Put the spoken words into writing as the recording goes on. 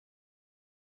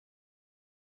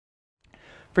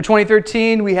For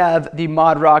 2013, we have the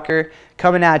Mod Rocker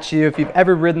coming at you. If you've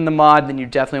ever ridden the Mod, then you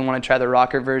definitely want to try the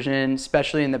Rocker version,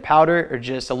 especially in the powder or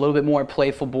just a little bit more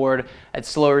playful board at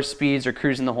slower speeds or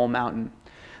cruising the whole mountain.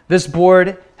 This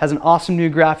board has an awesome new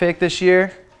graphic this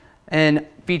year and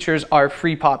features our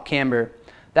free pop camber.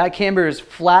 That camber is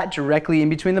flat directly in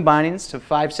between the bindings to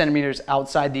 5 centimeters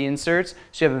outside the inserts,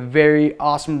 so you have a very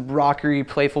awesome rockery,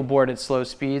 playful board at slow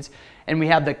speeds. And we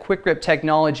have the quick grip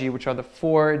technology, which are the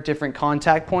 4 different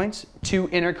contact points, 2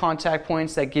 inner contact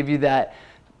points that give you that,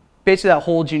 basically that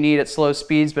hold you need at slow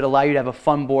speeds, but allow you to have a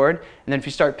fun board. And then if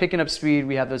you start picking up speed,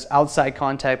 we have those outside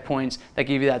contact points that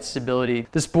give you that stability.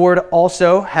 This board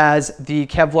also has the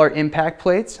Kevlar impact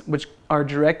plates, which are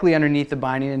directly underneath the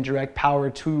binding and direct power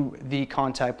to the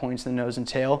contact points in the nose and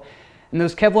tail. And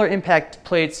those Kevlar impact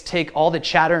plates take all the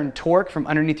chatter and torque from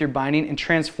underneath your binding and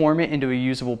transform it into a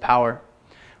usable power.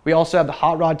 We also have the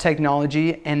hot rod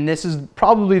technology, and this is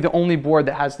probably the only board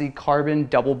that has the carbon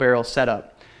double barrel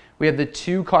setup. We have the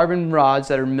 2 carbon rods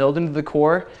that are milled into the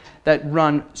core that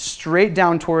run straight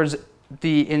down towards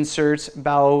the inserts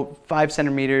about 5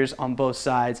 centimeters on both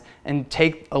sides and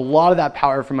take a lot of that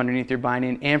power from underneath your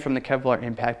binding and from the Kevlar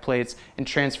impact plates and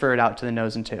transfer it out to the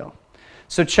nose and tail.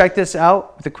 So check this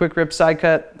out with the quick grip side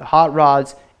cut, the hot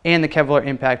rods, and the Kevlar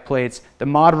impact plates, the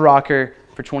Mod Rocker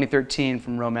for 2013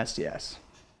 from Rome SDS.